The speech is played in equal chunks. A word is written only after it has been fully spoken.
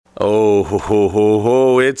Oh, ho, ho, ho,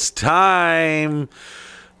 ho. It's time.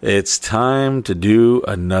 It's time to do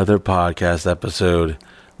another podcast episode.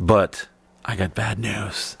 But I got bad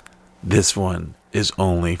news. This one is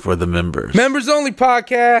only for the members. Members only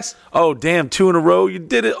podcast. Oh, damn. 2 in a row. You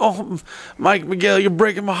did it. Oh, Mike Miguel, you're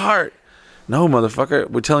breaking my heart. No, motherfucker.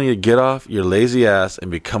 We're telling you to get off your lazy ass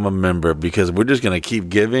and become a member because we're just going to keep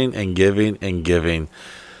giving and giving and giving.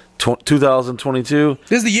 2022.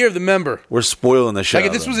 This is the year of the member. We're spoiling the show. Like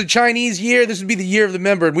if this was a Chinese year, this would be the year of the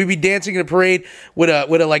member, and we'd be dancing in a parade with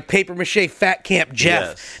a like paper mache Fat Camp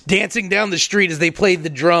Jeff dancing down the street as they played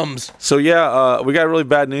the drums. So yeah, we got really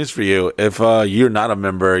bad news for you. If you're not a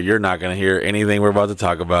member, you're not going to hear anything we're about to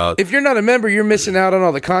talk about. If you're not a member, you're missing out on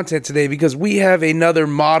all the content today because we have another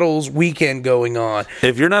models weekend going on.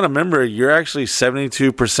 If you're not a member, you're actually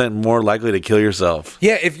 72% more likely to kill yourself.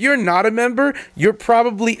 Yeah, if you're not a member, you're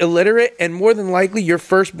probably illiterate, and more than likely your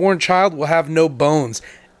firstborn child will have no bones.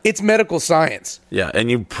 It's medical science. Yeah,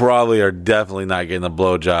 and you probably are definitely not getting a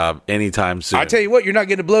blowjob anytime soon. I tell you what, you're not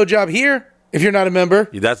getting a blowjob here if you're not a member.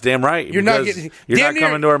 That's damn right. You're not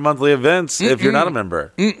coming to our monthly events if you're not a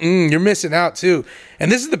member. You're missing out too.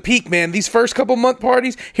 And this is the peak, man. These first couple month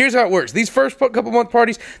parties, here's how it works. These first couple month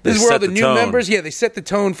parties, this is where all the new members, they set the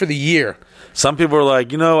tone for the year. Some people are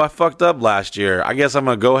like, I fucked up last year. I guess I'm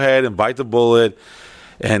going to go ahead and bite the bullet.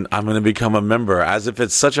 And I'm going to become a member, as if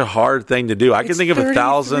it's such a hard thing to do. I can think of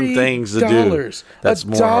 1,000 things to do. That's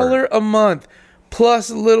more $1 a month,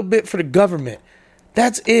 plus a little bit for the government.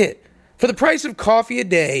 That's it. For the price of coffee a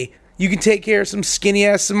day, you can take care of some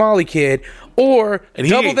skinny-ass Somali kid, or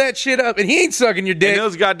double that shit up, and he ain't sucking your dick. And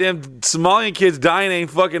those goddamn Somalian kids dying ain't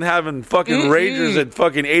fucking having fucking ragers at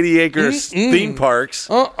fucking 80-acre theme parks.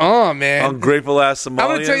 Man. Ungrateful-ass Somalians. I'm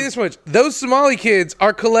going to tell you this much. Those Somali kids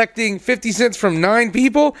are collecting 50 cents from 9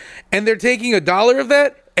 people, and they're taking $1 of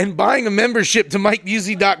that and buying a membership to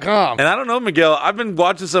MikeBusey.com. And I don't know, Miguel, I've been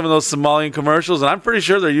watching some of those Somalian commercials, and I'm pretty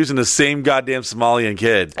sure they're using the same goddamn Somalian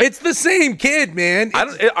kid. It's the same kid, man. Are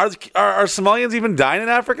Somalians even dying in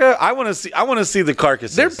Africa? I want to see the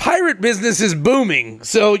carcasses. Their pirate business is booming,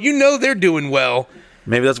 so they're doing well.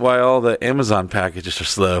 Maybe that's why all the Amazon packages are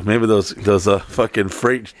slow. Maybe those fucking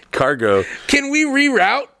freight cargo. Can we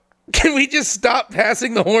reroute? Can we just stop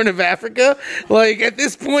passing the Horn of Africa? Like, at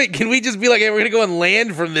this point, can we just be like, hey, we're going to go and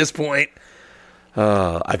land from this point?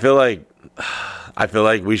 I feel like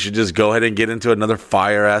we should just go ahead and get into another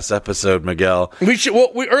fire-ass episode, Miguel. We should.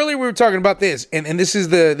 Well, earlier we were talking about this, and this is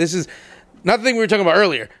not the thing we were talking about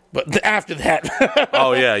earlier, but after that.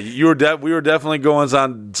 Oh yeah, we were definitely going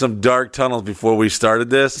on some dark tunnels before we started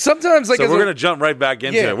this. Sometimes, we're going to jump right back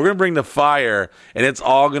into it. We're going to bring the fire, and it's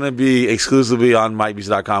all going to be exclusively on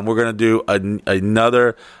MikeBusey.com. We're going to do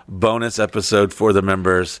another bonus episode for the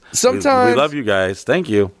members. Sometimes we love you guys. Thank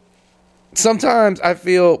you. Sometimes I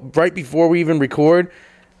feel right before we even record,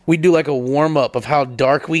 we do like a warm up of how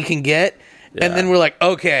dark we can get. Yeah. And then we're like,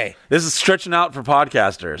 okay. This is stretching out for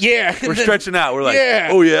podcasters. Yeah. We're stretching out. We're like,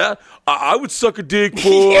 oh, yeah? I would suck a dick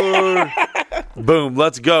for... Yeah. Boom.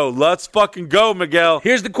 Let's go. Let's fucking go, Miguel.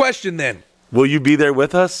 Here's the question then. Will you be there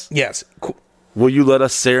with us? Yes. Cool. Will you let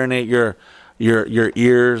us serenade your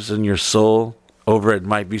ears and your soul over at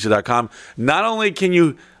MikeBusey.com? Not only can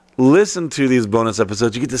you listen to these bonus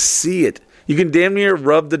episodes, you get to see it. You can damn near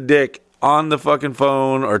rub the dick on the fucking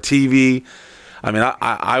phone or TV. I mean,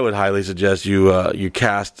 I would highly suggest you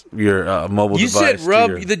cast your mobile device. You said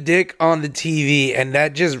rub the dick on the TV, and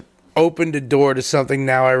that just opened a door to something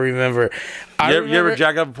now I remember. You ever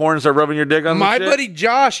jack up porn and start rubbing your dick on my buddy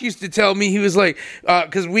Josh used to tell me, he was like,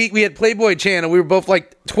 because we had Playboy Channel. We were both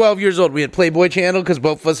like 12 years old. We had Playboy Channel because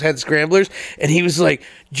both of us had Scramblers. And he was like,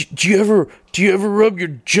 do you ever rub your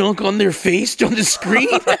junk on their face on the screen?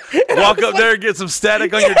 Walk up there and get some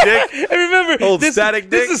static on your dick. I remember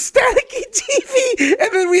static dick. This is staticky TV.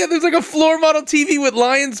 And then there's like a floor model TV with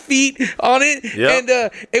lion's feet on it. Yep.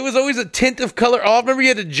 And it was always a tint of color off. Remember you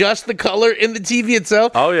had to adjust the color in the TV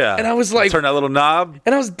itself? Oh yeah. And I was like, turn that little knob.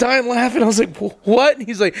 And I was dying laughing. I was like, what? And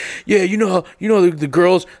he's like, yeah, the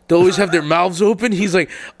girls, they always have their mouths open. He's like,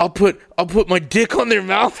 I'll put my dick on their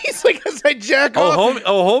mouth. He's like, as I jack off.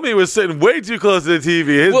 Homie was sitting way too close to the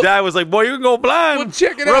TV. His dad was like, boy, you can go blind. Well,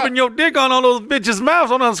 check it rubbing out. your dick on all those bitches'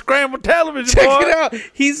 mouths on unscrambled television. Check boy. it out.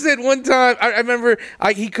 He said one time, I remember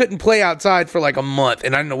he couldn't play outside for like a month,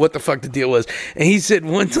 and I don't know what the fuck the deal was. And he said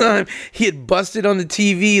one time he had busted on the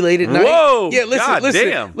TV late at night. Whoa. Yeah, listen.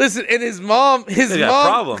 Damn. Listen, and his mom mom,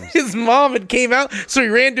 problems. his mom had came out, so he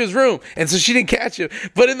ran to his room, and so she didn't catch him.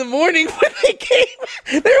 But in the morning when they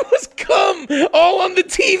came, there was cum all on the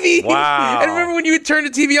TV. Wow. And remember when you would turn the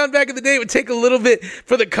TV on back in the day, it would take a little bit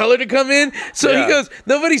for the color to come in. So he goes,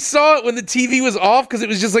 nobody saw it when the TV was off because it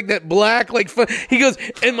was just like that black, like he goes,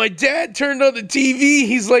 and my dad turned on the TV.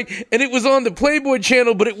 He's like, and it was on the Playboy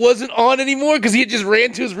channel, but it wasn't on anymore because he had just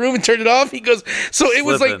ran to his room and turned it off. He goes, so it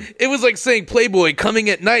was like saying Playboy coming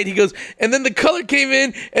at night. He goes, and then the color came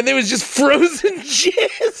in and there was just frozen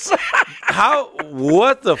jizz. How?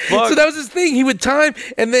 What the fuck? So that was his thing. He would time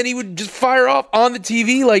and then he would just fire off on the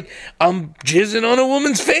TV like, I'm jizzing on a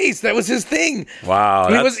woman's face. That was his thing. Wow.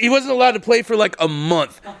 He wasn't allowed to play for like a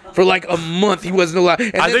month. For like a month, he wasn't allowed.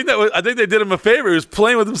 And I think they did him a favor. He was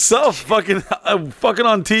playing with himself, fucking on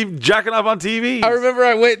TV, jacking off on TV. I remember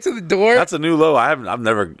I went to the door. That's a new low. I've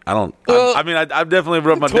definitely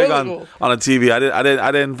rubbed my dick on a TV.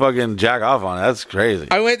 I didn't fucking jack off on it. That's crazy.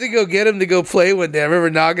 I went to go get him to go play one day. I remember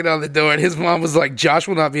knocking on the door, and his mom was like, "Josh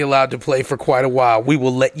will not be allowed to play for quite a while. We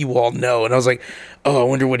will let you all know." And I was like, "Oh, I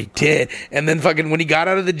wonder what he did." And then fucking when he got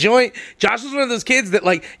out of the joint, Josh was one of those kids that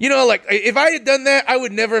like, you know, like if I had done that, I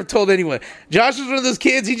would never have told anyone. Josh was one of those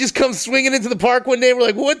kids. He just comes swinging into the park one day. And we're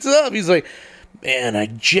like, "What's up?" He's like, "Man, I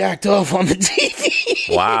jacked off on the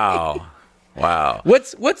TV." Wow.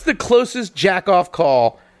 What's the closest jack off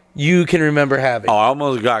call you can remember having? Oh, I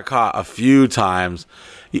almost got caught a few times.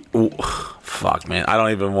 Fuck, man. I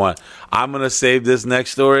don't even want. I'm gonna save this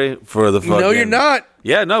next story for the fucking. No, you're not.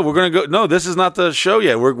 Yeah, no, we're gonna go. No, this is not the show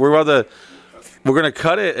yet. We're about to. We're gonna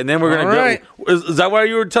cut it, and then we're gonna go. Is that why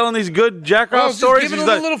you were telling these good jack off stories? Giving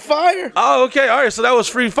them a little fire. Oh, okay, all right. So that was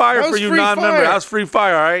free fire for you non-member. That was free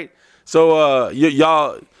fire. All right. So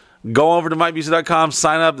y'all go over to MikeBusey.com,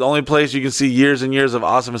 sign up. The only place you can see years and years of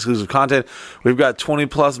awesome exclusive content. We've got 20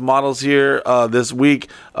 plus models here this week.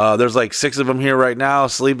 There's like 6 of them here right now,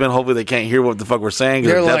 sleeping. Hopefully they can't hear what the fuck we're saying.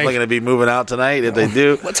 They're definitely going to be moving out tonight if they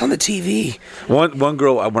do. What's on the TV? One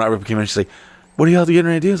girl, when I came in, she's like, "What are y'all getting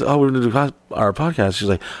ready to do?" "Oh, we're going to do our podcast." She's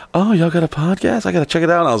like, "Oh, y'all got a podcast? I got to check it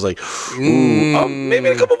out." And I was like, "Ooh, maybe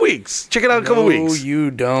in a couple weeks. Check it out in a couple weeks." No,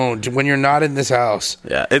 you don't. When you're not in this house.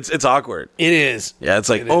 Yeah, it's awkward. It is. Yeah, it's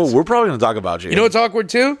like, we're probably going to talk about you. You know what's awkward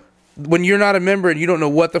too? When you're not a member and you don't know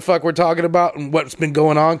what the fuck we're talking about and what's been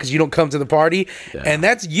going on because you don't come to the party. Yeah. And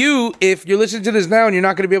that's you if you're listening to this now and you're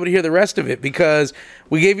not going to be able to hear the rest of it because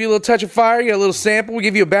we gave you a little touch of fire, you got a little sample, we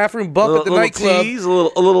give you a bathroom bump at the nightclub. Tease, a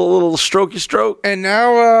little strokey stroke. And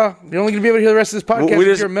now you're only going to be able to hear the rest of this podcast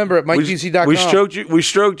if you're a member at MikeBusey.com. We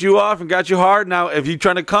stroked you off and got you hard. Now, if you're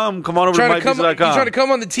trying to come over to MikeBusey.com. If you're trying to come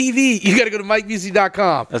on the TV, you got to go to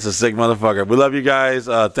MikeBusey.com. That's a sick motherfucker. We love you guys.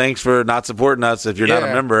 Thanks for not supporting us. If you're not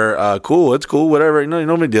a member, cool. It's cool. Whatever.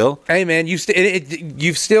 No big deal. Hey, man,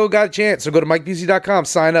 you've still got a chance. So go to MikeBusey.com,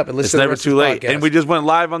 sign up, and listen to the rest of the podcast. It's never too late. And we just went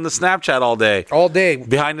live on the Snapchat all day. All day.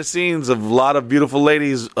 Behind the scenes of a lot of beautiful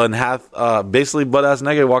ladies and basically butt-ass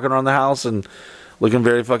naked walking around the house and looking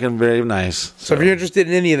very fucking very nice. So if you're interested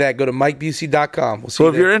in any of that, go to MikeBusey.com. So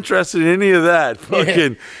if you're interested in any of that,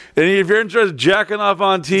 and if you're interested in jacking off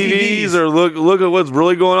on TVs or look at what's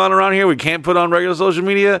really going on around here, we can't put on regular social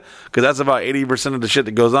media because that's about 80% of the shit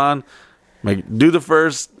that goes on. Do the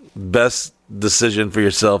first best decision for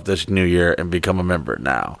yourself this new year and become a member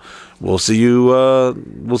now. We'll see you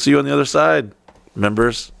on the other side,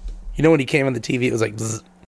 members. You know when he came on the TV, it was like... Bzz.